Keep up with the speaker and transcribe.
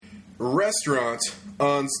Restaurant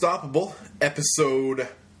Unstoppable, episode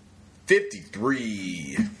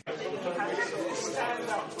 53.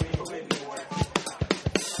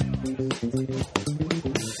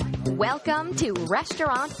 Welcome to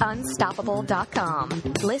RestaurantUnstoppable.com.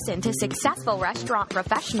 Listen to successful restaurant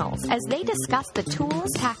professionals as they discuss the tools,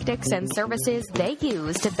 tactics, and services they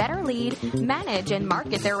use to better lead, manage, and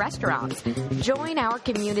market their restaurants. Join our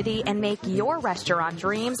community and make your restaurant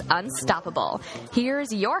dreams unstoppable.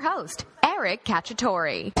 Here's your host, Eric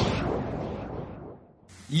Cacciatore.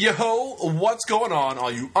 Yo, what's going on, all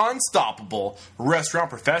you unstoppable restaurant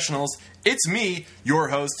professionals? It's me, your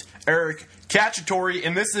host, Eric Cacciatore,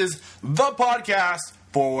 and this is the podcast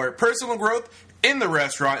for personal growth in the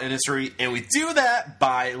restaurant industry, and we do that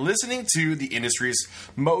by listening to the industry's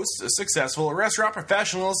most successful restaurant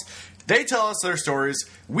professionals. They tell us their stories,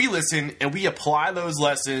 we listen, and we apply those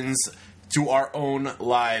lessons to our own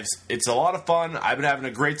lives. It's a lot of fun. I've been having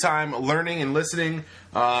a great time learning and listening,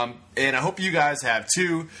 and I hope you guys have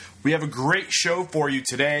too. We have a great show for you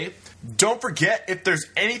today. Don't forget, if there's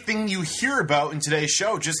anything you hear about in today's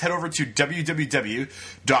show, just head over to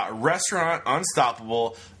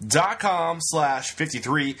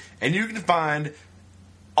www.restaurantunstoppable.com/53, and you can find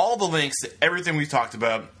all the links to everything we've talked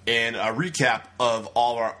about and a recap of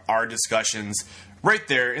all of our discussions right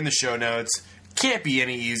there in the show notes. Can't be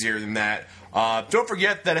any easier than that. Don't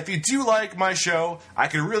forget that if you do like my show, I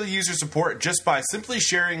could really use your support just by simply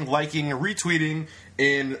sharing, liking, retweeting,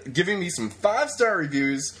 and giving me some 5-star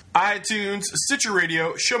reviews. iTunes, Stitcher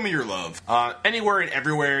Radio, show me your love. Anywhere and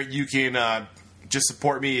everywhere you can just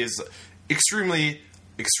support me is extremely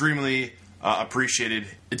appreciated.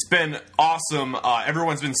 It's been awesome.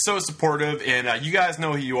 Everyone's been so supportive, and you guys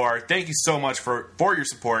know who you are. Thank you so much for your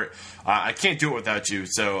support. I can't do it without you,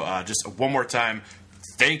 so just one more time,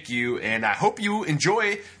 thank you, and I hope you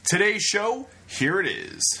enjoy today's show. Here it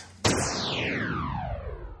is.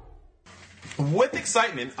 With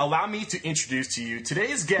excitement, allow me to introduce to you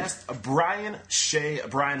today's guest, Brian Shea.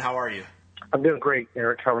 Brian, how are you? I'm doing great,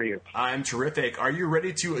 Eric. How are you? I'm terrific. Are you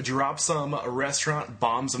ready to drop some restaurant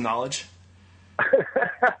bombs of knowledge?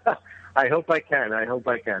 I hope I can.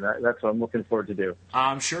 That's what I'm looking forward to do.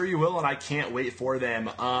 I'm sure you will, and I can't wait for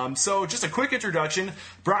them. So just a quick introduction.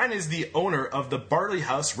 Brian is the owner of the Barley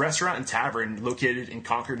House Restaurant and Tavern located in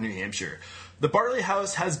Concord, New Hampshire. The Barley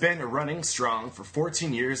House has been running strong for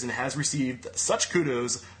 14 years and has received such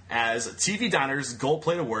kudos as TV Diner's Gold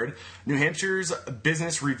Plate Award, New Hampshire's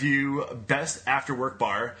Business Review Best After Work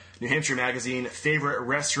Bar, New Hampshire Magazine Favorite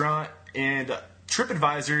Restaurant, and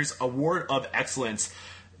TripAdvisor's Award of Excellence.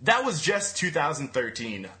 That was just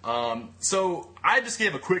 2013. So I just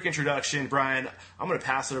gave a quick introduction. Brian, I'm going to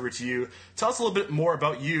pass it over to you. Tell us a little bit more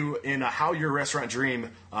about you and how your restaurant dream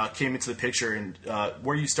came into the picture and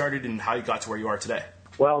where you started and how you got to where you are today.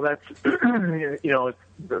 Well, that's,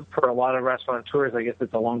 for a lot of restaurateurs, I guess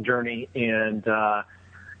it's a long journey. And I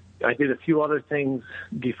did a few other things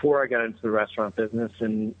before I got into the restaurant business,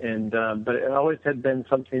 but it always had been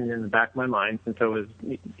something in the back of my mind since I was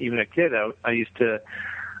even a kid.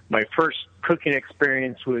 My first cooking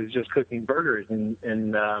experience was just cooking burgers, and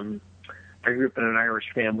I grew up in an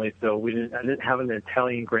Irish family, so I didn't have an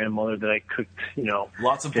Italian grandmother that I cooked,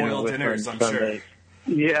 lots of boiled dinners, I'm sure.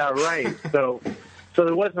 Yeah, right. So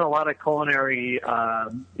there wasn't a lot of culinary,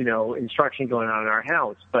 instruction going on in our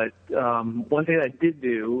house. But one thing I did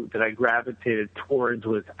do that I gravitated towards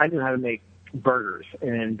was I knew how to make burgers,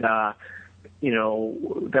 and that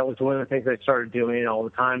was one of the things I started doing all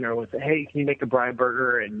the time. There was, hey, can you make a Brian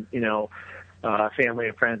burger? And, family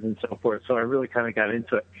and friends and so forth. So I really kind of got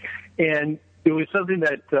into it. And it was something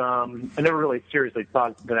that I never really seriously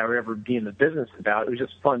thought that I would ever be in the business about. It was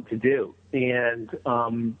just fun to do. And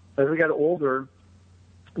as I got older,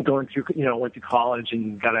 went to college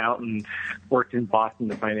and got out and worked in Boston,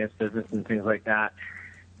 the finance business and things like that.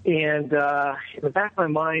 And in the back of my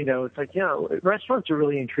mind, I was like, restaurants are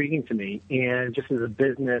really intriguing to me, and just as a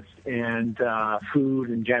business and food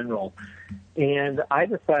in general. And I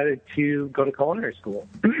decided to go to culinary school,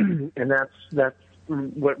 and that's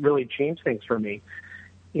what really changed things for me.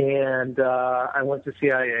 And I went to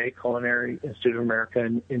CIA, Culinary Institute of America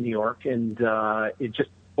in New York, and it just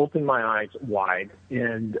opened my eyes wide,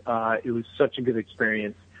 and it was such a good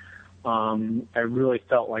experience. I really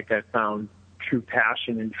felt like I found true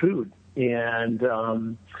passion in food. And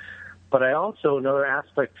but I also, another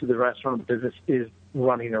aspect to the restaurant business is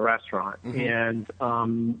running a restaurant. Mm-hmm. And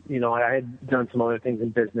I had done some other things in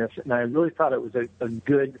business, and I really thought it was a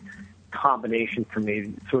good combination for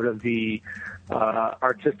me, sort of the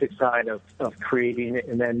artistic side of creating it,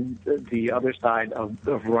 and then the other side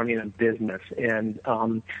of running a business. And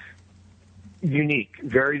unique,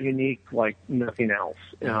 very unique, like nothing else,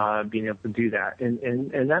 being able to do that.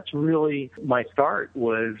 And that's really my start,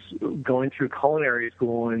 was going through culinary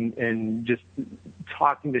school and just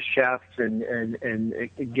talking to chefs and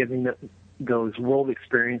getting those world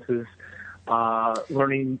experiences,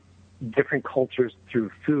 learning different cultures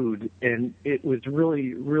through food. And it was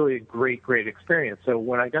really, really a great, great experience. So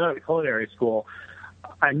when I got out of culinary school,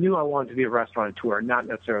 I knew I wanted to be a restaurateur, not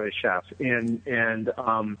necessarily a chef. And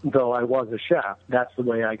though I was a chef, that's the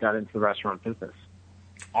way I got into the restaurant business.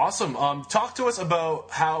 Awesome. Talk to us about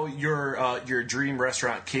how your dream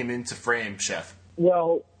restaurant came into frame, Chef.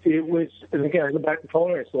 Well, it was, and again, I go back to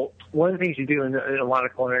culinary school. One of the things you do in a lot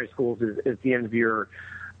of culinary schools is at the end of your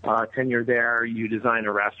tenure there, you design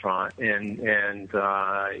a restaurant, and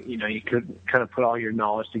you could kind of put all your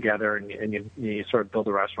knowledge together, and you sort of build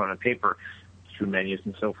a restaurant on paper through menus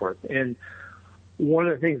and so forth. And one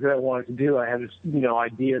of the things that I wanted to do, I had this,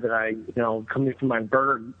 idea that I, coming from my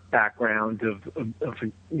burger background of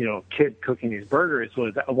kid cooking these burgers,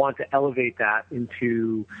 was I wanted to elevate that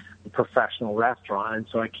into a professional restaurant. And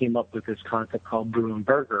so I came up with this concept called Brew and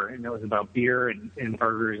Burger, and it was about beer and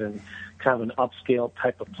burgers and kind of an upscale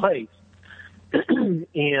type of place.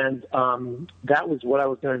 And that was what I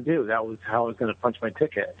was going to do. That was how I was going to punch my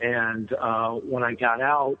ticket. And when I got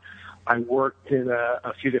out, I worked in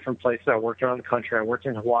a few different places. I worked around the country. I worked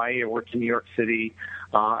in Hawaii. I worked in New York City.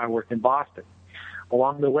 I worked in Boston.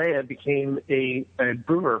 Along the way, I became a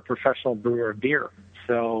brewer, a professional brewer of beer.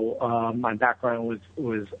 So my background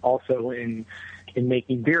was also in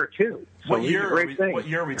making beer too. So what year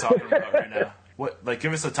are we talking about right now?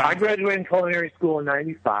 Give us a time. I graduated in culinary school in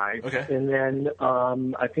 '95. Okay. And then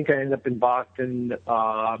I think I ended up in Boston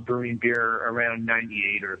brewing beer around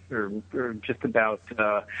 '98 or just about,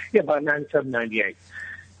 about '97, '98.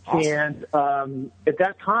 Awesome. And at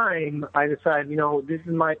that time, I decided, this is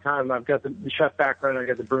my time. I've got the chef background. I've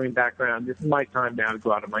got the brewing background. This is my time now to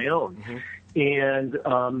go out on my own. Mm-hmm. And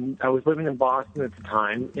I was living in Boston at the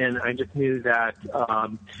time, and I just knew that,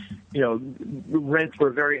 rents were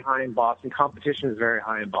very high in Boston. Competition is very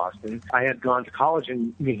high in Boston. I had gone to college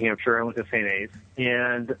in New Hampshire. I went to St. A's.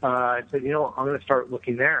 And I said, I'm going to start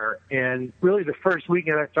looking there. And really the first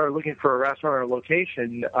weekend I started looking for a restaurant or a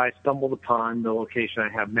location, I stumbled upon the location I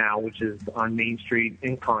have now, which is on Main Street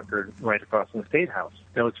in Concord, right across from the State House.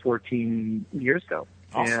 That was 14 years ago.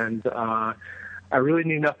 Awesome. And I really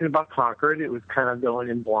knew nothing about Concord. It was kind of going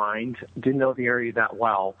in blind. Didn't know the area that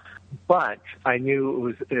well. But I knew it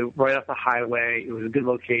was right off the highway. It was a good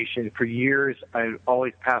location. For years, I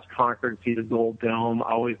always passed Concord to see the Gold Dome.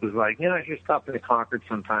 I always was like, I should stop into Concord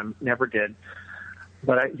sometime. Never did.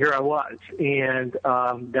 But here I was. And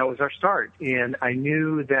that was our start. And I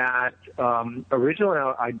knew that originally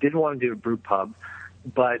I did want to do a brew pub,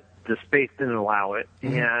 but the space didn't allow it.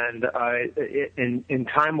 Mm-hmm. And in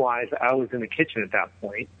time-wise, I was in the kitchen at that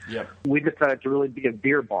point. Yep. We decided to really be a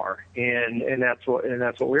beer bar, and that's what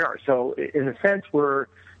we are. So in a sense, we're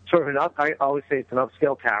sort of I always say it's an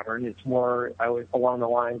upscale tavern. It's more along the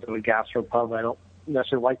lines of a gastropub. I don't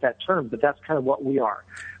necessarily like that term, but that's kind of what we are.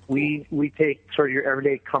 We take sort of your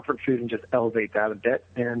everyday comfort food and just elevate that a bit,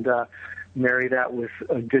 and marry that with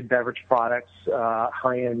good beverage products,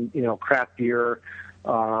 high-end, craft beer,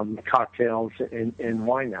 cocktails and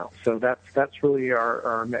wine now. So that's really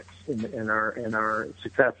our mix, and our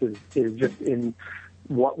success is just in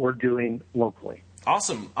what we're doing locally.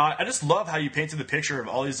 Awesome. I just love how you painted the picture of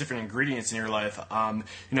all these different ingredients in your life.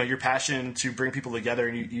 Your passion to bring people together,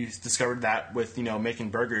 and you discovered that with, making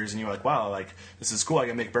burgers, and you were like, wow, this is cool. I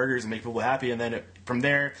can make burgers and make people happy. And then from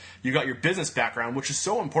there, you got your business background, which is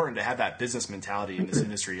so important to have that business mentality in this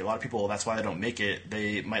industry. A lot of people, that's why they don't make it.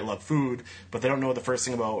 They might love food, but they don't know the first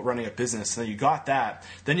thing about running a business. And then you got that.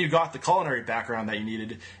 Then you got the culinary background that you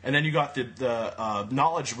needed. And then you got the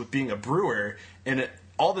knowledge with being a brewer. And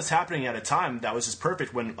all this happening at a time that was just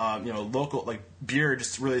perfect when local beer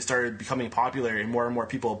just really started becoming popular, and more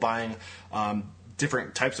people buying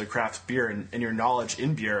different types of craft beer, and your knowledge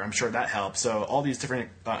in beer, I'm sure that helped. So all these different,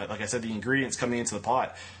 like I said, the ingredients coming into the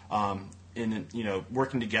pot,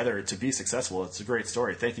 working together to be successful. It's a great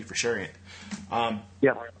story. Thank you for sharing it.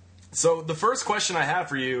 Yeah. So the first question I have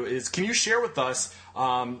for you is, can you share with us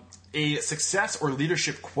a success or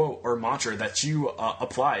leadership quote or mantra that you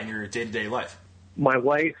apply in your day-to-day life? My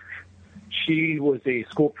wife, she was a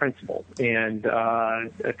school principal, and I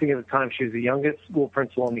think at the time she was the youngest school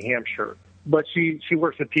principal in New Hampshire. But she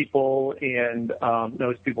works with people and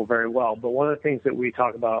knows people very well. But one of the things that we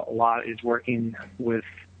talk about a lot is working with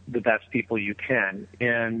the best people you can.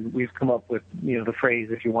 And we've come up with, the phrase,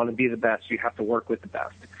 if you want to be the best, you have to work with the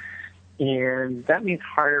best. And that means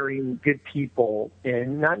hiring good people,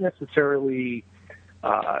 and not necessarily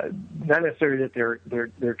that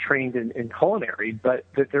they're trained in culinary, but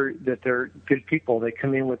that they're good people. They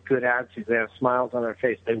come in with good attitudes. They have smiles on their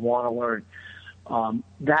face. They want to learn.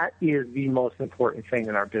 That is the most important thing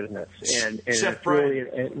in our business. And Chef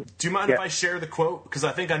Brian, do you mind if I share the quote? Because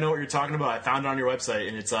I think I know what you're talking about. I found it on your website,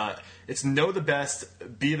 and it's know the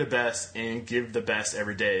best, be the best, and give the best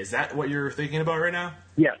every day. Is that what you're thinking about right now?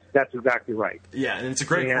 Yes, that's exactly right. Yeah, and it's a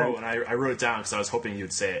great quote, and I wrote it down because I was hoping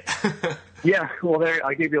you'd say it. Yeah, well, there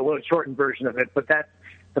I gave you a little shortened version of it, but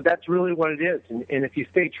that's really what it is. And if you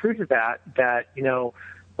stay true to that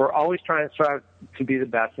we're always trying to strive to be the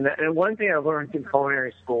best. And one thing I learned in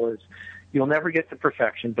culinary school is you'll never get to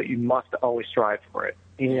perfection, but you must always strive for it.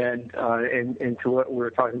 And to what we were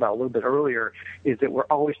talking about a little bit earlier is that we're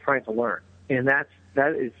always trying to learn. And that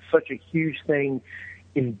is such a huge thing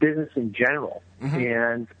in business in general.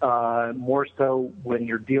 Mm-hmm. And more so when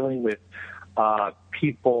you're dealing with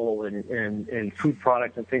people and food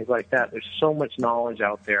products and things like that. There's so much knowledge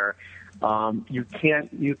out there. You can't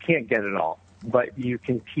get it all, but you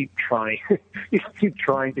can keep trying. You can keep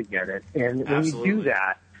trying to get it. And when you do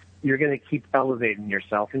that, you're going to keep elevating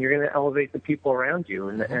yourself, and you're going to elevate the people around you.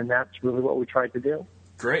 And that's really what we tried to do.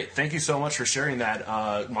 Great. Thank you so much for sharing that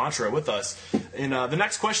mantra with us. And the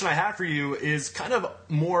next question I have for you is kind of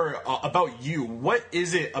more about you. What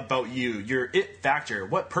is it about you, your it factor?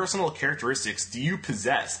 What personal characteristics do you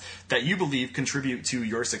possess that you believe contribute to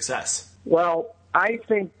your success? Well, I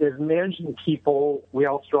think as managing people, we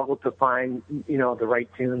all struggle to find, the right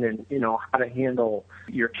tune and, how to handle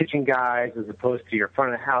your kitchen guys as opposed to your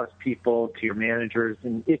front of house people, to your managers.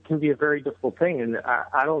 And it can be a very difficult thing. And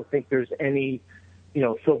I don't think there's any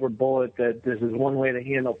silver bullet that this is one way to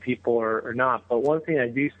handle people or not. But one thing I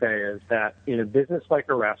do say is that in a business like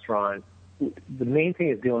a restaurant, the main thing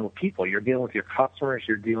is dealing with people. You're dealing with your customers.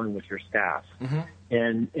 You're dealing with your staff. Mm-hmm.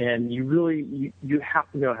 And you really, you have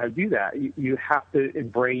to know how to do that. You have to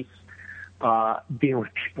embrace being with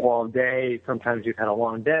people all day. Sometimes you've had a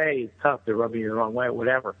long day. It's tough. They're rubbing you the wrong way,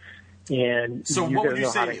 whatever. And so what would you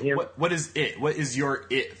say, what is it? What is your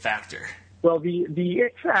it factor? Well, the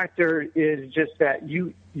it factor is just that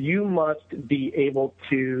you must be able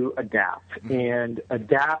to adapt, and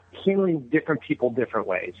handling different people different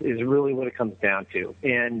ways is really what it comes down to.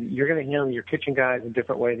 And you're going to handle your kitchen guys a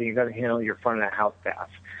different way than you're going to handle your front of the house staff.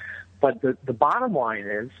 But the bottom line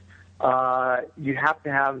is you have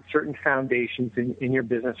to have certain foundations in your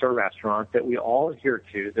business or restaurant that we all adhere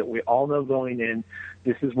to, that we all know going in,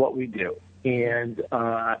 this is what we do. And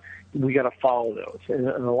we got to follow those. And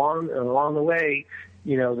along the way,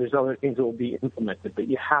 there's other things that will be implemented, but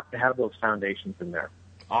you have to have those foundations in there.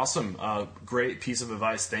 Awesome. Great piece of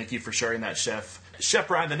advice. Thank you for sharing that, Chef. Chef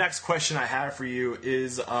Brian, the next question I have for you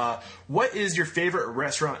is, what is your favorite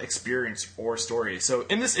restaurant experience or story? So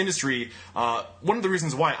in this industry, one of the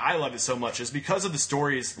reasons why I love it so much is because of the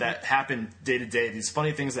stories that happen day to day, these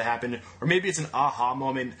funny things that happen, or maybe it's an aha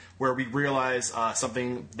moment where we realize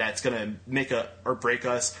something that's going to make or break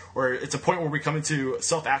us, or it's a point where we come into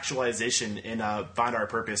self-actualization and find our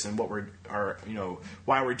purpose and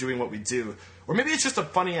why we're doing what we do. Or maybe it's just a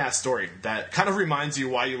funny-ass story that kind of reminds you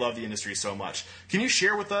why you love the industry so much. Can you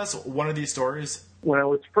share with us one of these stories? When I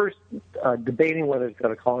was first debating whether to go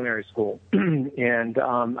to culinary school, and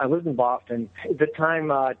I lived in Boston, at the time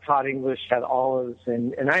Todd English had Olives,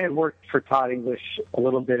 and I had worked for Todd English a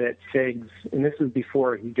little bit at Figs, and this was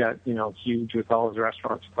before he got huge with all his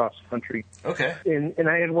restaurants across the country. Okay. And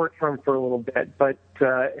I had worked for him for a little bit, but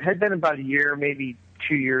it had been about a year, maybe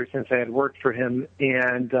 2 years since I had worked for him,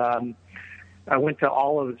 and I went to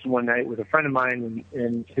Olives one night with a friend of mine,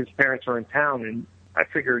 and his parents were in town, and I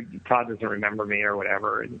figured Todd doesn't remember me or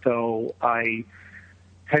whatever. And so I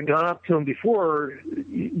had gone up to him before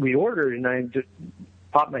we ordered, and I just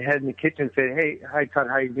popped my head in the kitchen and said, "Hey, hi Todd,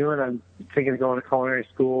 how you doing? I'm thinking of going to culinary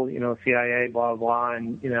school, CIA, blah, blah,"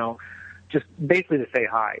 and, just basically to say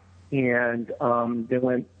hi. And they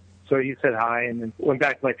went, so he said hi, and then went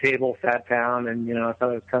back to my table, sat down, and, I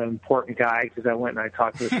thought I was kind of an important guy because I went and I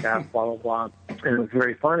talked to the staff, blah, blah, blah. And it was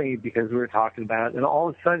very funny because we were talking about it, and all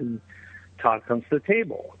of a sudden, Todd comes to the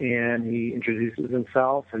table, and he introduces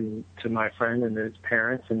himself and to my friend and his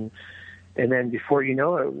parents, and then before you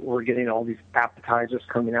know it, we're getting all these appetizers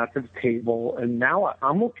coming out to the table, and now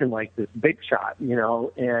I'm looking like this big shot,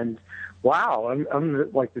 and wow,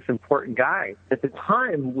 I'm like this important guy. At the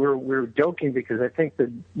time, we were joking because I think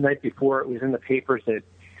the night before it was in the papers that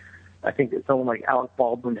I think that someone like Alec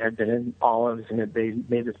Baldwin had been in Olives, and that they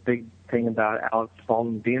made this big thing about Alec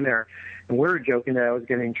Baldwin being there. And we were joking that I was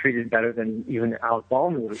getting treated better than even Alec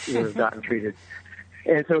Baldwin would have gotten treated.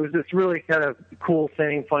 And so it was this really kind of cool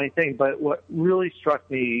thing, funny thing. But what really struck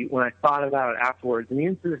me when I thought about it afterwards, and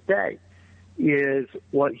even to this day, is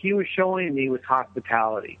what he was showing me was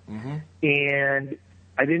hospitality. Mm-hmm. And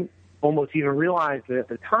I didn't almost even realize it at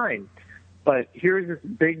the time. But here's this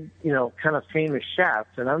big, kind of famous chef,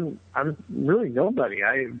 and I'm really nobody.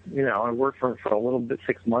 I worked for him for a little bit,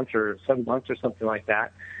 6 months or 7 months or something like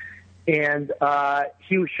that. And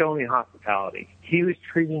he was showing me hospitality. He was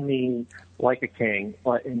treating me like a king.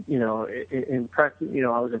 Impressing.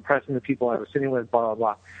 I was impressing the people I was sitting with. Blah blah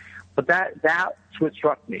blah. But that's what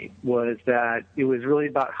struck me, was that it was really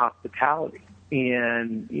about hospitality.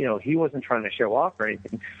 And he wasn't trying to show off or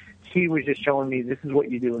anything. He was just showing me, this is what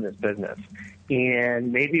you do in this business.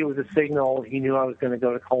 And maybe it was a signal. He knew I was going to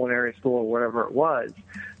go to culinary school or whatever it was,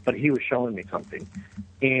 but he was showing me something.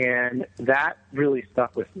 And that really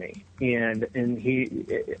stuck with me. And he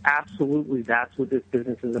absolutely, that's what this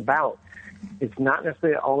business is about. It's not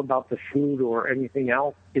necessarily all about the food or anything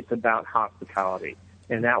else. It's about hospitality.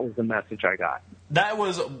 And that was the message I got. That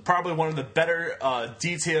was probably one of the better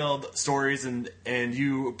detailed stories, and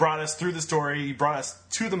you brought us through the story, you brought us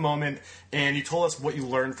to the moment, and you told us what you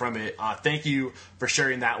learned from it. Thank you for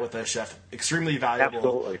sharing that with us, Chef. Extremely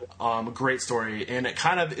valuable. Absolutely. Great story. And it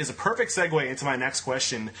kind of is a perfect segue into my next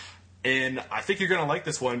question, and I think you're going to like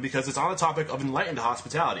this one because it's on the topic of enlightened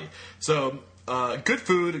hospitality. So good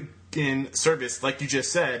food and service, like you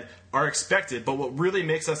just said, are expected, but what really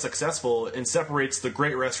makes us successful and separates the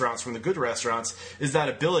great restaurants from the good restaurants is that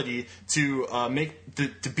ability to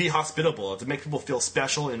to be hospitable, to make people feel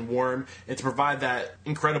special and warm, and to provide that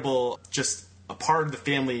incredible, just a part of the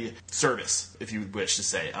family service, if you wish to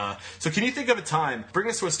say. So can you think of a time, bring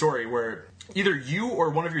us to a story where either you or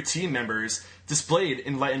one of your team members displayed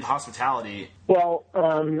enlightened hospitality? Well,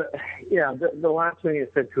 the last thing you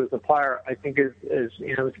said to a supplier, I think is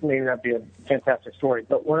this may not be a fantastic story,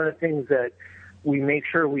 but one of the things that we make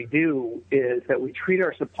sure we do is that we treat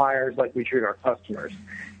our suppliers like we treat our customers.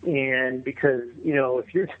 And because,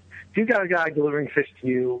 if you've got a guy delivering fish to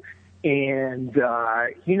you, and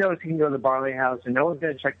he knows he can go to the barley house and no one's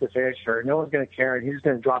going to check the fish or no one's going to care and he's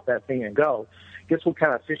going to drop that thing and go, guess what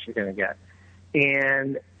kind of fish you're going to get?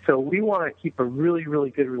 And so we want to keep a really, really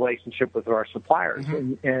good relationship with our suppliers.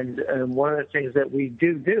 Mm-hmm. And one of the things that we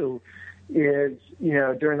do is,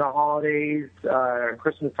 during the holidays,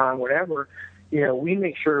 Christmas time, whatever, we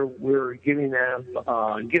make sure we're giving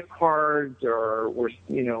them gift cards, or we're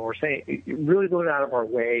saying, really going out of our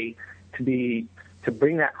way to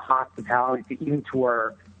bring that hospitality even to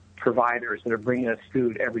our providers that are bringing us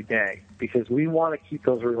food every day, because we want to keep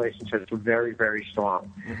those relationships very, very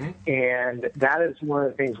strong. Mm-hmm. And that is one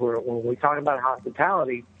of the things where when we talk about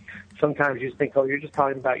hospitality, sometimes you just think, oh, you're just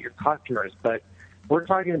talking about your customers, but we're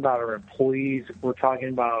talking about our employees. We're talking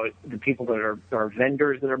about the people that are our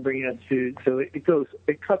vendors that are bringing us food. So it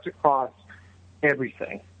cuts across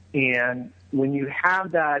everything. And when you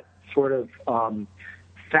have that sort of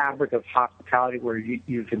fabric of hospitality where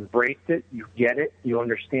you've embraced it, you get it, you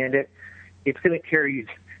understand it, it's going to carry you.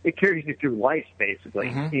 It carries you through life,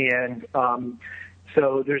 basically. Mm-hmm. And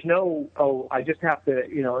so there's no, I just have to,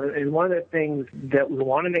 and one of the things that we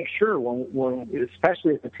want to make sure when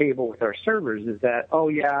especially at the table with our servers, is that,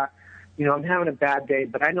 I'm having a bad day,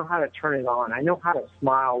 but I know how to turn it on. I know how to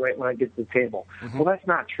smile right when I get to the table. Mm-hmm. Well, that's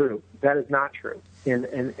not true. That is not true.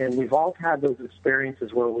 And we've all had those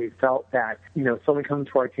experiences where we felt that, someone coming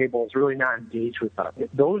to our table is really not engaged with us.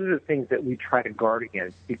 Those are the things that we try to guard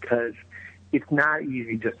against, because it's not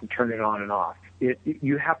easy just to turn it on and off.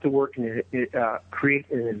 You have to work in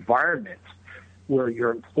create an environment where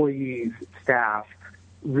your employees, staff,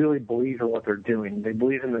 really believe in what they're doing. They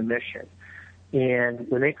believe in the mission. And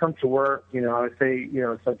when they come to work, I would say,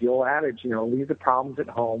 it's like the old adage, leave the problems at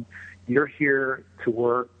home. You're here to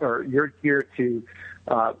work, or you're here to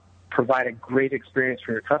provide a great experience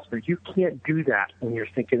for your customers. You can't do that when you're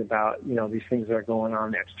thinking about, these things that are going on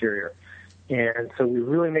in the exterior. And so we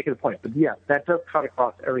really make it a point. But, yeah, that does cut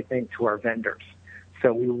across everything to our vendors.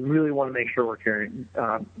 So we really want to make sure we're caring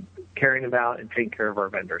about and taking care of our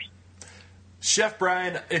vendors. Chef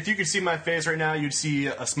Brian, if you could see my face right now, you'd see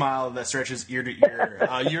a smile that stretches ear to ear.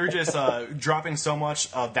 You're just dropping so much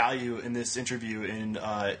value in this interview, and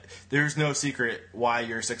there's no secret why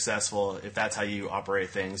you're successful if that's how you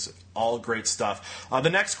operate things. All great stuff.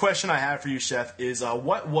 The next question I have for you, Chef, is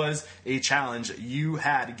what was a challenge you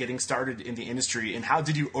had getting started in the industry, and how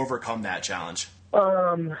did you overcome that challenge?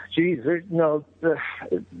 The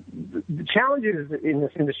challenges in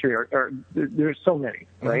this industry are there's so many,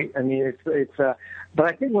 right? I mean, but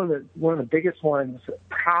I think one of the biggest ones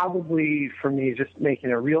probably for me is just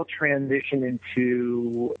making a real transition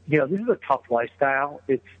into, this is a tough lifestyle.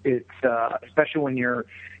 It's especially when you're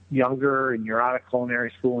younger and you're out of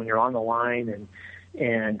culinary school and you're on the line.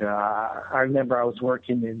 And I remember I was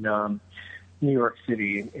working in New York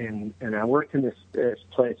City, and I worked in this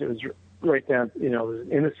place. It was right down, it was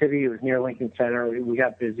in the city. It was near Lincoln Center. We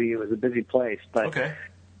got busy. It was a busy place, but okay.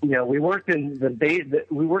 We worked in a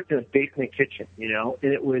basement kitchen, and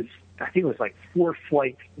it was, I think it was like 4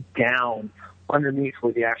 flights down underneath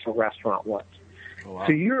where the actual restaurant was. Oh, wow.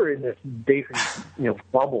 So you're in this basement,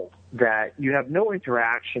 bubble that you have no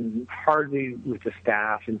interaction hardly with the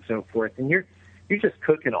staff and so forth, and you're just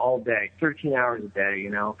cooking all day, 13 hours a day.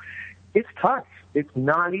 It's tough. It's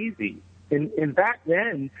not easy. And back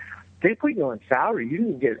then, they put you on salary. You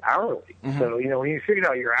didn't get hourly. Mm-hmm. So, when you figured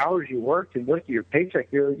out your hours you worked and looked at your paycheck,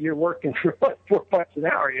 you're working for like $4 an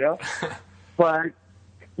hour, But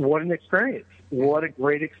what an experience. What a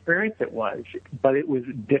great experience it was. But it was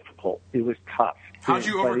difficult. It was tough. How'd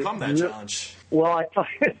you overcome that challenge? Well, I thought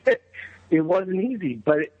it wasn't easy.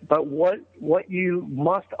 But what you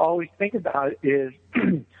must always think about is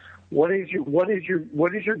what is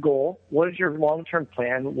your goal? What is your long-term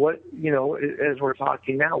plan? What, as we're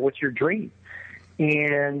talking now, what's your dream?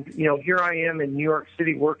 And, here I am in New York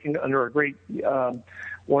City working under a great,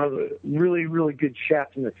 one of the really, really good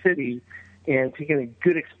chefs in the city and taking a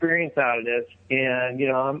good experience out of this. And,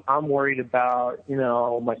 I'm worried about,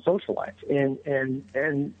 my social life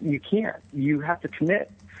and you can't, you have to commit.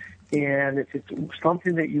 And if it's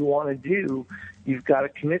something that you want to do, you've got to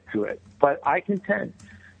commit to it. But I contend,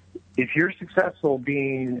 if you're successful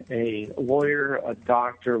being a lawyer, a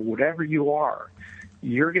doctor, whatever you are,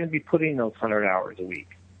 you're going to be putting those 100 hours a week,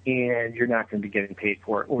 and you're not going to be getting paid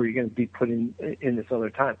for it, or you're going to be putting in this other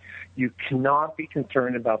time. You cannot be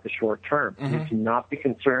concerned about the short term. Mm-hmm. You cannot be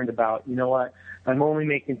concerned about, I'm only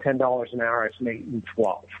making $10 an hour, I'm making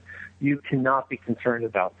 12. You cannot be concerned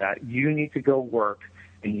about that. You need to go work,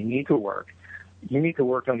 and you need to work. You need to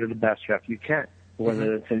work under the best chef you can, whether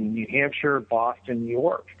mm-hmm. it's in New Hampshire, Boston, New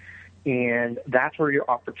York. And that's where your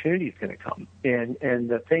opportunity is going to come. And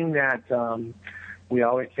the thing that we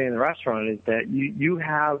always say in the restaurant is that you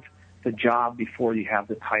have the job before you have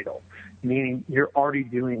the title, meaning you're already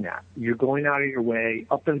doing that. You're going out of your way,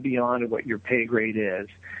 up and beyond what your pay grade is,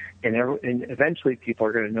 and eventually people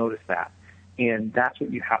are going to notice that. And that's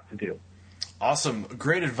what you have to do. Awesome.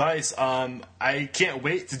 Great advice. I can't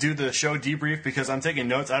wait to do the show debrief because I'm taking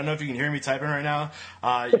notes. I don't know if you can hear me typing right now.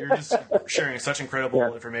 You're just sharing such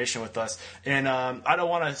incredible information with us. And I don't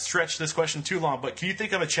want to stretch this question too long, but can you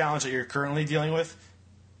think of a challenge that you're currently dealing with?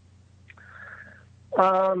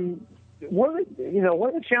 One of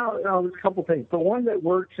the challenges, there's a couple things, but one that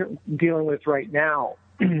we're dealing with right now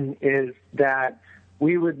is that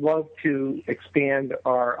we would love to expand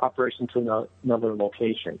our operation to another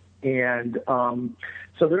location. And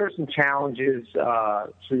so there are some challenges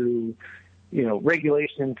to,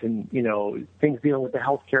 regulations and, things dealing with the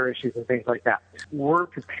healthcare issues and things like that. We're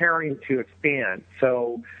preparing to expand.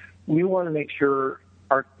 So we want to make sure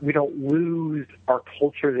we don't lose our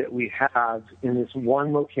culture that we have in this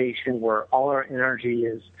one location where all our energy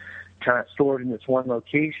is kind of stored in this one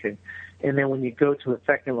location. And then when you go to a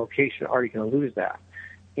second location, are you going to lose that?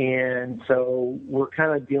 And so we're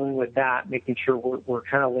kind of dealing with that, making sure we're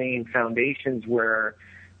kind of laying foundations where,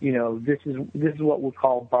 this is what we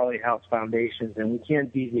call Barley House foundations, and we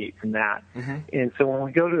can't deviate from that. Mm-hmm. And so when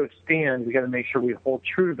we go to expand, we got to make sure we hold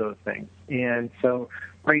true to those things. And so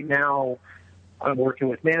right now, I'm working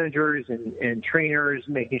with managers and trainers,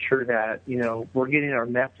 making sure that, we're getting our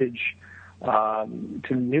message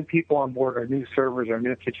to new people on board, our new servers, our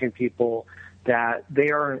new kitchen people, that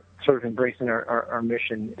they are sort of embracing our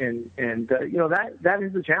mission. And that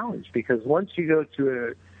is a challenge, because once you go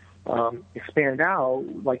to expand out,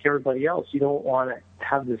 like everybody else, you don't want to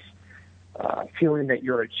have this feeling that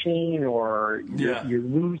you're a chain or you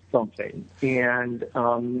lose something. And,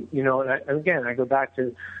 again, I go back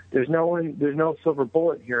to, there's no silver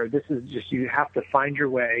bullet here. This is just, you have to find your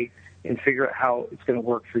way and figure out how it's going to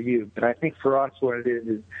work for you. But I think for us, what it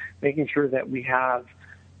is making sure that we have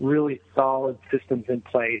really solid systems in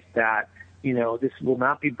place that, this will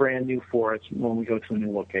not be brand new for us when we go to a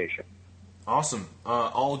new location. Awesome.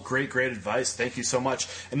 All great advice. Thank you so much.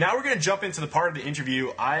 And now we're going to jump into the part of the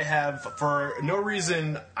interview I have, for no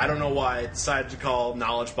reason, I don't know why, decided to call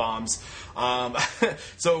knowledge bombs.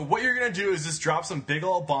 So what you're going to do is just drop some big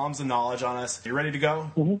old bombs of knowledge on us. You ready to go?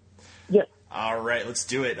 Mm-hmm. Yeah. All right, let's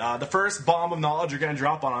do it. The first bomb of knowledge you're going to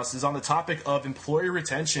drop on us is on the topic of employee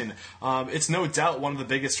retention. It's no doubt one of the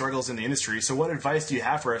biggest struggles in the industry. So what advice do you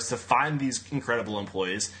have for us to find these incredible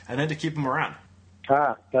employees and then to keep them around?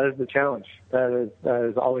 That is the challenge. That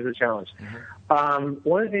is always a challenge. Mm-hmm.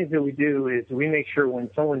 One of the things that we do is we make sure when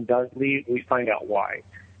someone does leave, we find out why.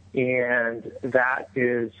 And that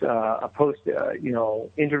is a post,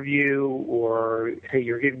 interview, or hey,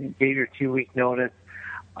 gave your 2-week notice.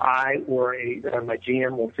 I or my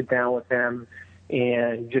GM will sit down with them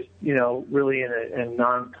and just, really in a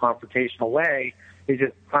non-confrontational way, is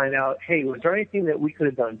just find out, hey, was there anything that we could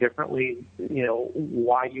have done differently?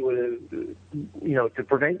 Why you would have, to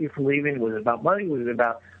prevent you from leaving? Was it about money? Was it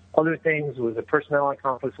about other things? Was it personnel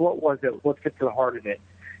conflicts? What was it? Let's get to the heart of it.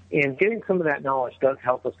 And getting some of that knowledge does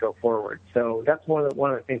help us go forward. So that's one of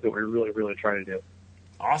the things that we really, really try to do.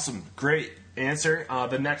 Awesome. Great answer.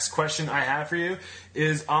 The next question I have for you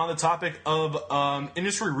is on the topic of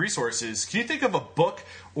industry resources. Can you think of a book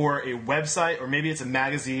or a website, or maybe it's a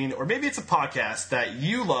magazine, or maybe it's a podcast that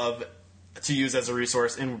you love to use as a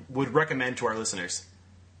resource and would recommend to our listeners?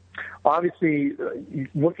 Obviously,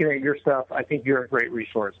 looking at your stuff, I think you're a great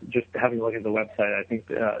resource. Just having a look at the website, I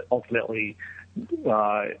think ultimately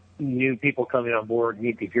new people coming on board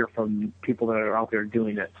need to hear from people that are out there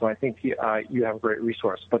doing it. So I think you have a great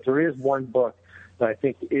resource. But there is one book that I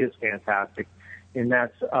think is fantastic, and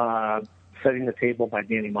that's Setting the Table by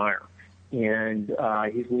Danny Meyer. And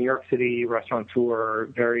he's a New York City restaurateur,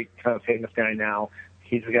 very kind of famous guy now.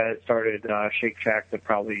 He's the guy that started Shake Shack that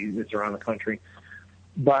probably is around the country.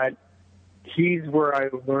 But he's where I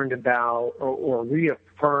learned about or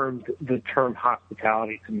reaffirmed the term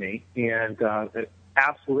hospitality to me, and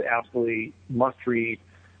absolutely must read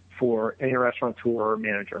for any restaurateur or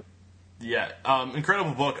manager. Yeah,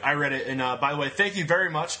 incredible book. I read it, and by the way, thank you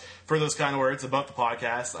very much for those kind words about the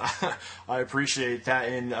podcast. I appreciate that.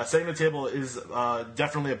 And Setting the Table is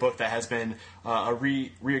definitely a book that has been a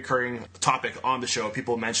reoccurring topic on the show.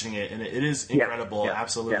 People mentioning it, and it is incredible. Yeah,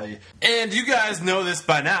 absolutely. Yeah. And you guys know this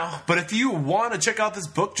by now, but if you want to check out this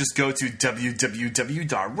book, just go to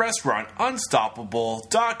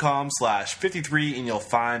www.restaurantunstoppable.com/53, and you'll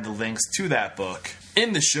find the links to that book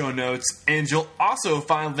in the show notes, and you'll also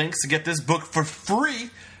find links to get this book for free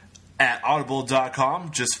at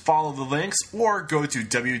audible.com. Just follow the links or go to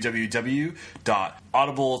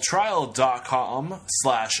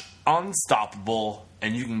www.audibletrial.com/unstoppable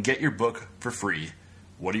and you can get your book for free.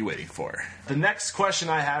 What are you waiting for? The next question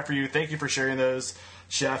I have for you, thank you for sharing those,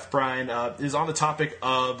 Chef Brian, is on the topic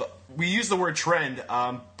of, we use the word trend,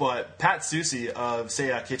 but Pat Susi of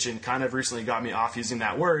Seya Kitchen kind of recently got me off using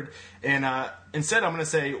that word. And instead, I'm going to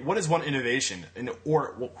say, what is one innovation,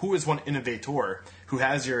 or who is one innovator who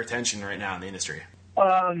has your attention right now in the industry?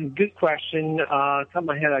 Good question. Top of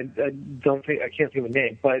my head, I can't think of a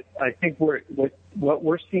name, but I think what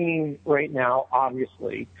we're seeing right now,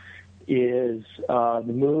 obviously, is the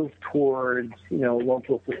move towards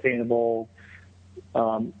local, sustainable,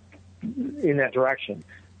 in that direction.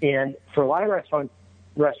 And for a lot of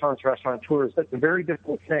restaurateurs, that's a very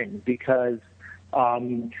difficult thing because,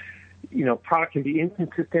 product can be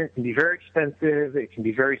inconsistent, can be very expensive, it can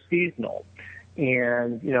be very seasonal.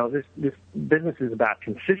 And, this business is about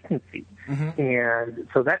consistency. Mm-hmm. And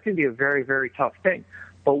so that can be a very, very tough thing.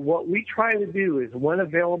 But what we try to do is when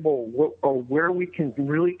available or where we can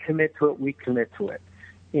really commit to it, we commit to it.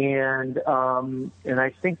 And I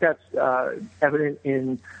think that's evident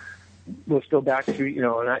in, let's go back to,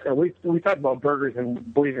 and we talked about burgers,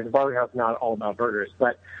 and believe it, the Barley House is not all about burgers.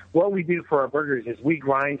 But what we do for our burgers is we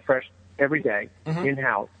grind fresh every day, mm-hmm.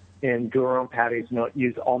 in-house, and do our own patties,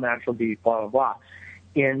 use all natural beef, blah, blah, blah.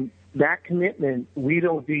 And that commitment, we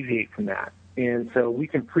don't deviate from that. And so we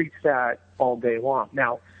can preach that all day long.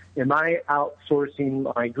 Now, am I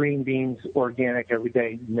outsourcing my green beans organic every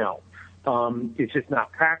day? No. It's just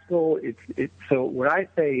not practical. So what I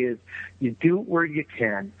say is you do it where you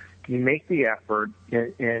can. You make the effort,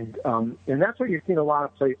 and that's what you're seeing a lot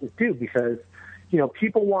of places do, because,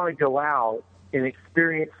 people want to go out and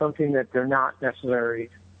experience something that they're not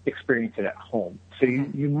necessarily experiencing at home. So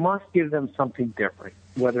you must give them something different,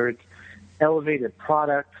 whether it's elevated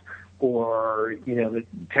product or, the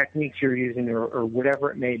techniques you're using or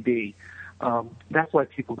whatever it may be. That's why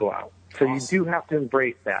people go out. So awesome. You do have to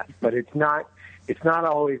embrace that, but it's not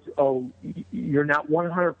always, you're not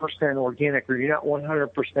 100% organic or you're not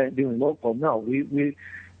 100% doing local. No,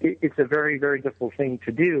 it's a very, very difficult thing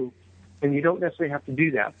to do, and you don't necessarily have to do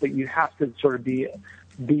that, but you have to sort of be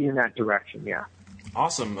in that direction, yeah.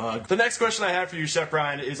 Awesome. The next question I have for you, Chef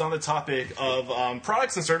Brian, is on the topic of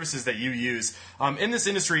products and services that you use. In this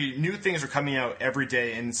industry, new things are coming out every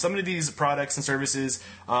day, and some of these products and services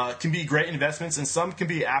can be great investments, and some can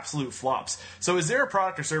be absolute flops. So is there a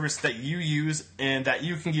product or service that you use and that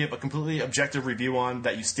you can give a completely objective review on,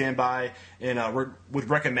 that you stand by and would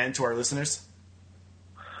recommend to our listeners?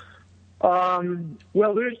 Well,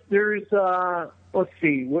 there's let's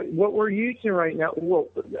see, what we're using right now. Well,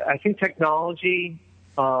 I think technology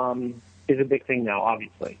is a big thing now,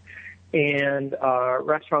 obviously, and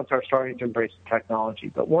restaurants are starting to embrace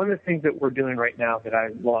technology. But one of the things that we're doing right now that I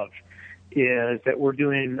love is that we're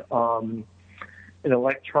doing an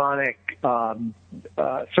electronic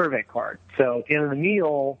survey card. So at the end of the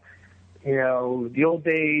meal, the old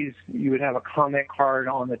days, you would have a comment card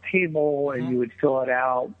on the table and you would fill it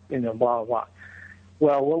out, blah, blah, blah.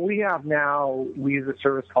 Well, what we have now, we use a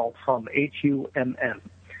service called Humm, Humm.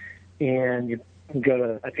 And you can go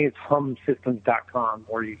to, I think it's humsystems.com,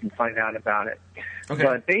 where you can find out about it. Okay.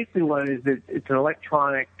 But basically what it is, it's an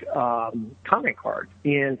electronic comment card.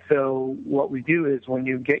 And so what we do is when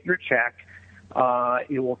you get your check,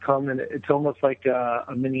 it will come, and it's almost like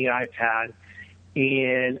a mini iPad.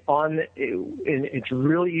 And it's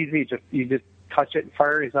really easy. You just touch it and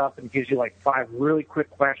fire it up, and it gives you like 5 really quick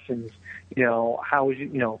questions. How was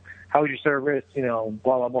your service? Blah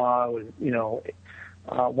blah blah. Was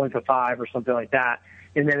 1 to 5 or something like that,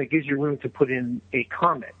 and then it gives you room to put in a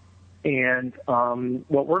comment. And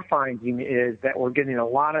what we're finding is that we're getting a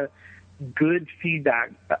lot of good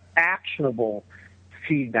feedback, actionable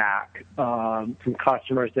feedback from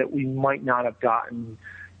customers that we might not have gotten.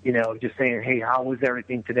 Just saying, hey, how was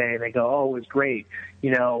everything today? And they go, oh, it was great.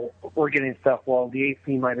 We're getting stuff, well, the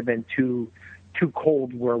AC might have been too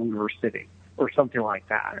cold where we were sitting or something like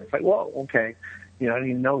that. It's like, well, okay. I didn't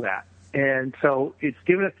even know that. And so it's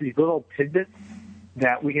given us these little tidbits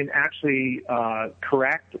that we can actually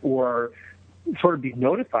correct or sort of be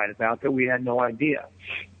notified about that we had no idea.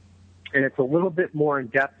 And it's a little bit more in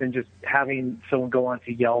depth than just having someone go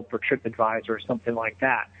onto Yelp or TripAdvisor or something like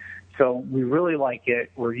that. So we really like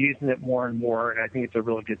it. We're using it more and more, and I think it's a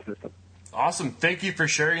really good system. Awesome. Thank you for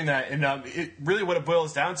sharing that. And it really what it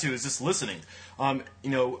boils down to is just listening.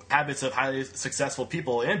 Habits of highly successful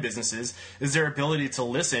people and businesses is their ability to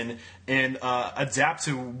listen and adapt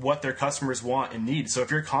to what their customers want and need. So if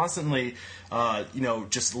you're constantly,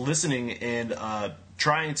 just listening and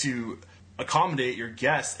trying to accommodate your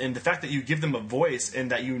guests, and the fact that you give them a voice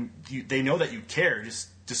and that they know that you care just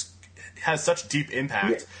has such deep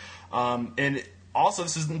impact. Yeah. And also,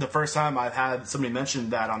 this isn't the first time I've had somebody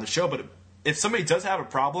mention that on the show, but if somebody does have a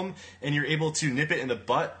problem and you're able to nip it in the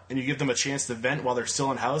butt and you give them a chance to vent while they're still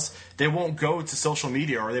in house, they won't go to social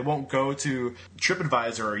media or they won't go to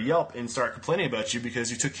TripAdvisor or Yelp and start complaining about you because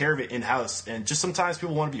you took care of it in house. And just sometimes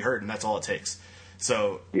people want to be heard, and that's all it takes.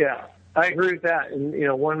 So yeah, I agree with that.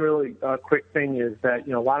 And one really quick thing is that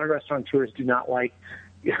a lot of restaurateurs do not like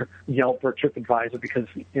Yelp or TripAdvisor because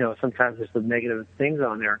sometimes there's some negative things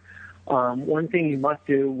on there. One thing you must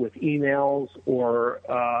do with emails or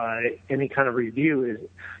any kind of review is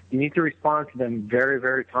you need to respond to them very,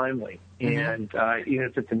 very timely. Mm-hmm. And even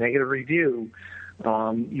if it's a negative review,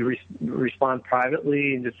 you respond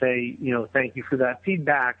privately and just say, thank you for that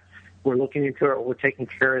feedback. We're looking into it. We're taking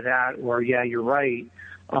care of that. Or yeah, you're right.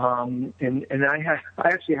 And I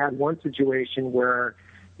actually had one situation where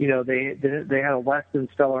they had a less than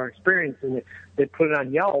stellar experience, and they put it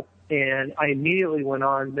on Yelp, and I immediately went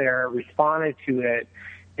on there, responded to it,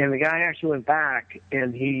 and the guy actually went back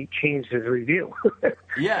and he changed his review.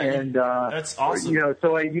 Yeah, and that's awesome.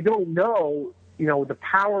 So you don't know, the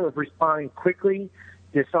power of responding quickly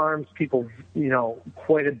disarms people,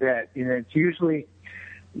 quite a bit. It's usually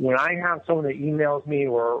when I have someone that emails me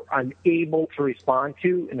or I'm able to respond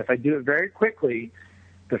to, and if I do it very quickly,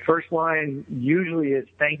 the first line usually is,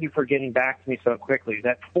 thank you for getting back to me so quickly.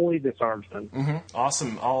 That totally disarms them. Mm-hmm.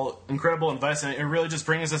 Awesome. All incredible advice. And it really just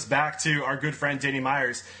brings us back to our good friend Danny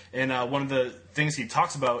Myers. And one of the things he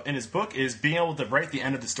talks about in his book is being able to write the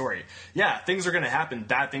end of the story. Yeah, things are going to happen.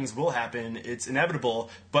 Bad things will happen. It's inevitable.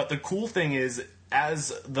 But the cool thing is,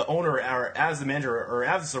 as the owner or as the manager or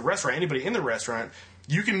as the restaurant, anybody in the restaurant,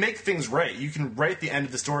 you can make things right. You can write the end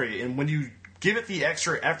of the story. And when you give it the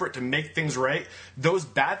extra effort to make things right, those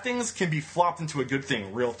bad things can be flopped into a good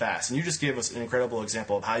thing real fast. And you just gave us an incredible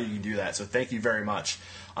example of how you can do that. So thank you very much.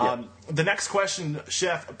 Yeah. The next question,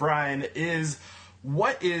 Chef Brian, is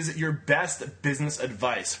what is your best business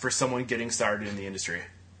advice for someone getting started in the industry?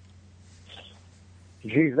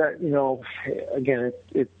 Geez, that, again,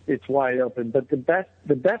 it's wide open. But the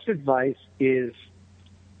best advice is,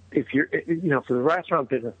 if you're, for the restaurant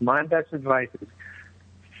business, my best advice is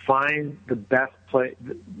find the best place,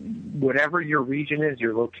 whatever your region is,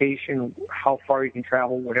 your location, how far you can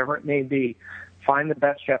travel, whatever it may be. Find the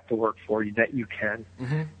best chef to work for you that you can,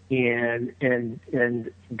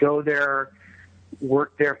 and go there,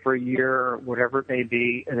 work there for a year, whatever it may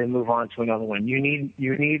be, and then move on to another one. You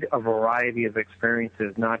need a variety of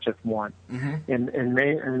experiences, not just one. And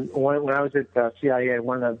when I was at CIA,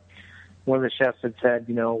 one of the chefs had said,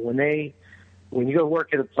 when you go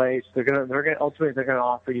work at a place, they're gonna ultimately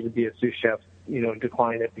offer you to be a sous chef.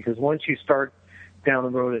 Decline it, because once you start down the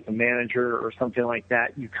road as a manager or something like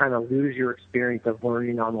that, you kind of lose your experience of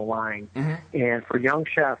learning on the line. And for young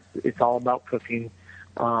chefs, it's all about cooking.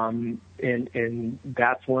 And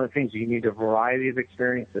that's one of the things. You need a variety of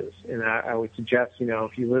experiences. And I would suggest,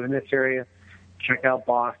 if you live in this area, check out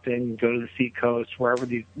Boston, go to the Seacoast, wherever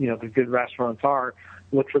the good restaurants are,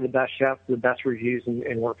 look for the best chefs, the best reviews,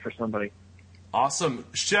 and work for somebody. Awesome.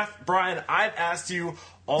 Chef Brian, I've asked you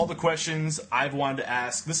all the questions I've wanted to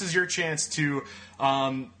ask. This is your chance to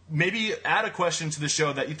maybe add a question to the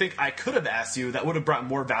show that you think I could have asked you that would have brought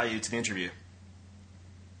more value to the interview.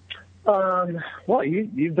 Well,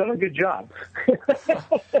 you've done a good job.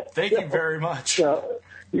 Thank you very much. So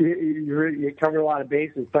you covered a lot of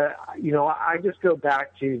bases, but I just go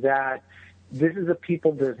back to that. This is a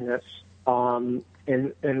people business, and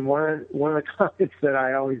one of the comments that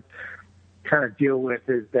I always kind of deal with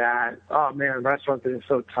is that, oh man, restaurant business is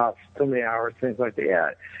so tough, so many hours, things like that. Yeah,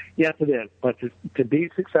 yes, it is. But to be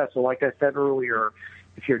successful, like I said earlier,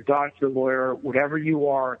 if you're a doctor, lawyer, whatever you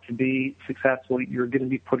are, to be successful, you're going to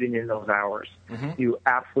be putting in those hours. You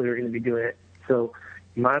absolutely are going to be doing it. So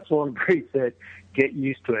you might as well embrace it, get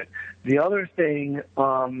used to it. The other thing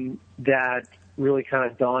that really kind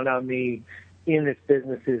of dawned on me in this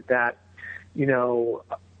business is that,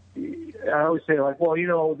 I always say,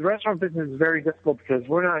 the restaurant business is very difficult because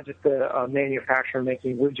we're not just a manufacturer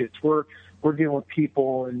making widgets. We're dealing with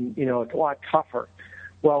people, and, it's a lot tougher.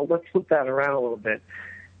 Well, let's flip that around a little bit.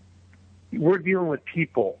 We're dealing with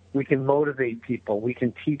people. We can motivate people. We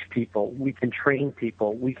can teach people. We can train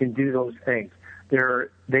people. We can do those things.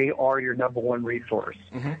 They are your number one resource.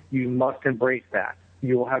 You must embrace that.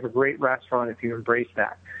 You will have a great restaurant if you embrace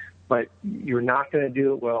that. But you're not going to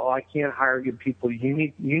do it well. I can't hire good people.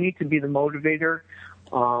 You need to be the motivator.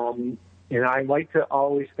 And I like to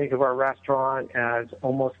always think of our restaurant as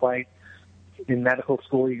almost like in medical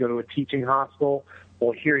school, you go to a teaching hospital.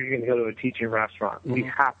 Well, here you're going to go to a teaching restaurant. We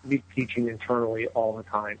have to be teaching internally all the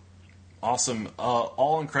time. Awesome.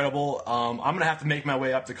 All incredible. I'm going to have to make my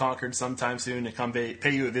way up to Concord sometime soon to come pay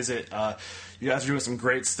you a visit. You guys are doing some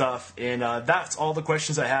great stuff. And that's all the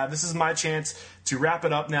questions I have. This is my chance to wrap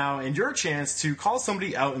it up now, and your chance to call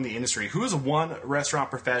somebody out in the industry. Who is one restaurant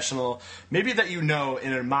professional, maybe that you know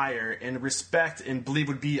and admire and respect and believe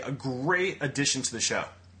would be a great addition to the show?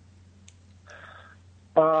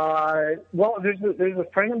 Well, there's a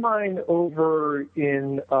friend of mine over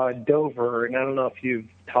in Dover, and I don't know if you've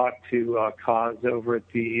talked to Cos over at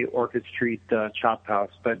the Orchard Street Chop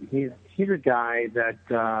House, but he's a guy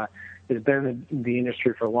that has been in the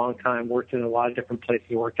industry for a long time, worked in a lot of different places.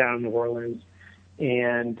 He worked out in New Orleans,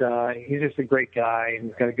 and he's just a great guy, and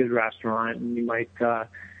he's got a good restaurant, and you might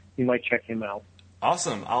check him out.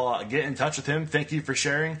 Awesome. I'll get in touch with him. Thank you for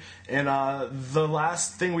sharing. And the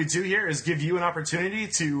last thing we do here is give you an opportunity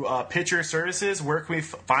to pitch your services. Where can we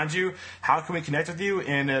find you? How can we connect with you?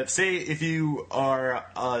 And say if you are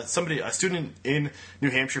a student in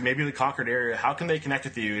New Hampshire, maybe the Concord area, how can they connect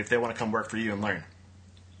with you if they want to come work for you and learn?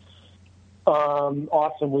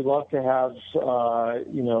 Awesome. We'd love to have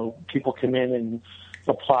people come in and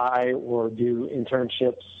apply or do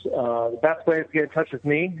internships. The best way is to get in touch with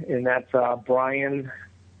me, and that's Brian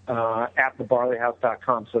at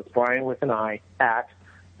thebarleyhouse.com. So it's Brian with an I at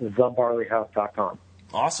thebarleyhouse.com.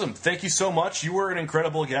 Awesome. Thank you so much. You were an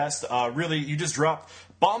incredible guest. Really, you just dropped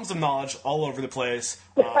bombs of knowledge all over the place.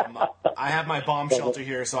 I have my bomb shelter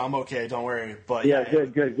here, so I'm okay. Don't worry. But yeah,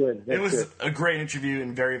 good. That's it was good. a great interview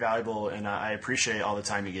and very valuable, and I appreciate all the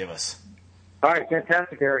time you gave us. All right,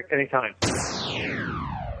 fantastic, Eric. Anytime.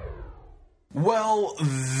 Well,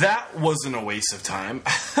 that wasn't a waste of time.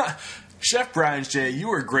 Chef Brian Shea, you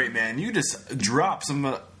were great, man. You just dropped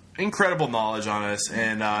some incredible knowledge on us,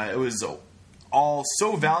 and it was all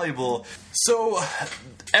so valuable. So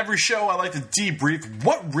every show I like to debrief.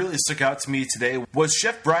 What really stuck out to me today was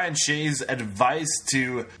Chef Brian Shea's advice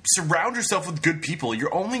to surround yourself with good people.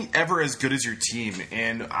 You're only ever as good as your team,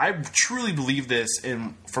 and I truly believe this,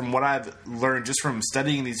 and from what I've learned just from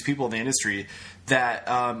studying these people in the industry, that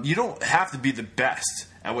you don't have to be the best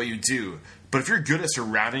at what you do. But if you're good at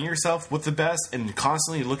surrounding yourself with the best and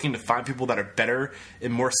constantly looking to find people that are better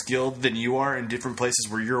and more skilled than you are in different places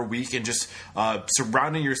where you're weak, and just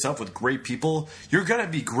surrounding yourself with great people, you're going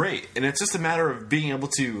to be great. And it's just a matter of being able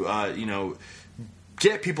to,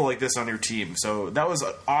 get people like this on your team. So that was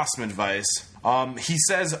awesome advice. He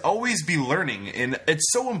says, always be learning. And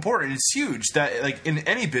it's so important. It's huge that, like, in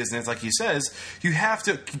any business, like he says, you have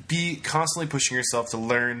to be constantly pushing yourself to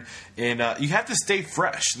learn, and you have to stay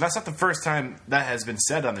fresh. And that's not the first time that has been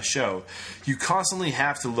said on the show. You constantly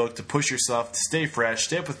have to look to push yourself to stay fresh,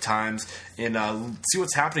 stay up with times, and see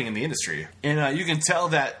what's happening in the industry. And you can tell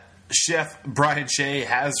that Chef Brian Shea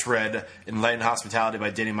has read Enlightened Hospitality by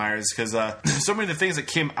Danny Myers, because so many of the things that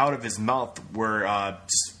came out of his mouth were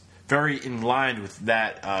just very in line with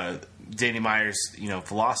that Danny Myers,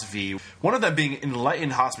 philosophy. One of them being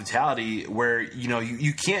enlightened hospitality, where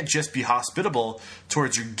you can't just be hospitable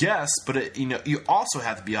towards your guests, but you also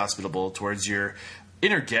have to be hospitable towards your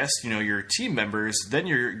inner guests, your team members, then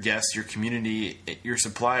your guests, your community, your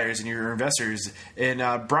suppliers, and your investors.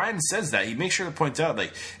 And Brian says that. He makes sure to point out,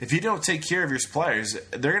 like, if you don't take care of your suppliers,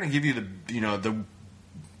 they're going to give you the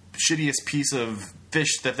shittiest piece of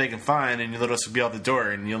fish that they can find, and you'll just be out the door,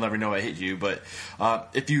 and you'll never know what hit you. But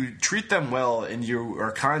if you treat them well and you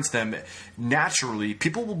are kind to them, naturally,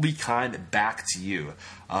 people will be kind back to you.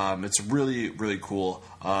 It's really, really cool.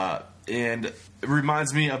 And it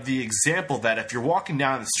reminds me of the example that if you're walking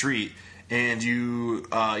down the street and you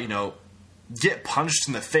get punched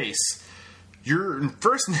in the face, your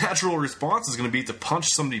first natural response is going to be to punch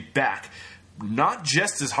somebody back, not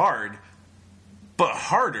just as hard, but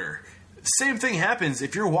harder. Same thing happens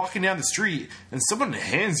if you're walking down the street and someone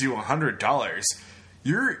hands you $100.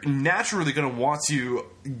 You're naturally going to want to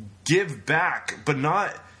give back, but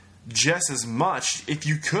not just as much. If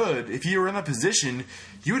you were in that position,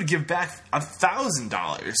 you would give back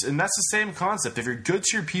 $1,000. And that's the same concept. If you're good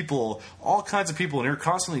to your people, all kinds of people, and you're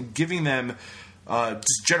constantly giving them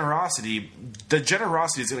just generosity, the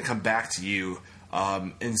generosity is going to come back to you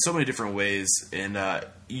in so many different ways. And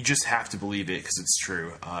you just have to believe it because it's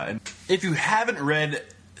true. And if you haven't read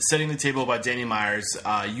Setting the Table by Danny Myers,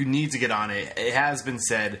 you need to get on it. It has been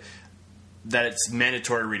said that it's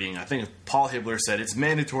mandatory reading. I think Paul Hibler said it's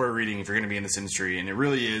mandatory reading if you're going to be in this industry, and it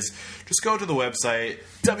really is. Just go to the website,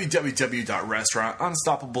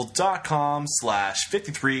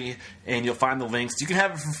 www.restaurantunstoppable.com/53, and you'll find the links. You can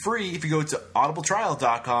have it for free if you go to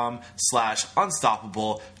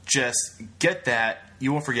audibletrial.com/unstoppable. Just get that.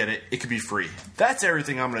 You won't forget it. It could be free. That's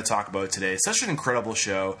everything I'm going to talk about today. Such an incredible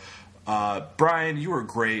show. Brian, you were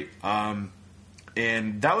great.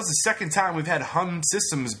 And that was the second time we've had Hum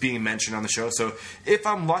Systems being mentioned on the show. So if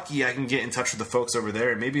I'm lucky, I can get in touch with the folks over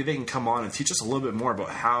there, and maybe they can come on and teach us a little bit more about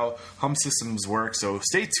how Hum Systems work. So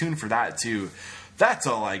stay tuned for that too. That's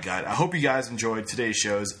all I got. I hope you guys enjoyed today's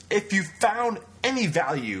shows. If you found any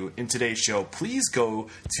value in today's show, please go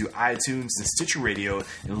to iTunes and Stitcher Radio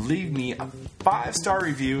and leave me a 5-star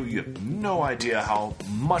review. You have no idea how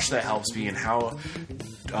much that helps me and how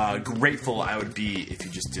grateful I would be if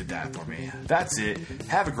you just did that for me. That's it.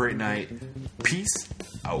 Have a great night. Peace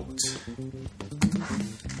out.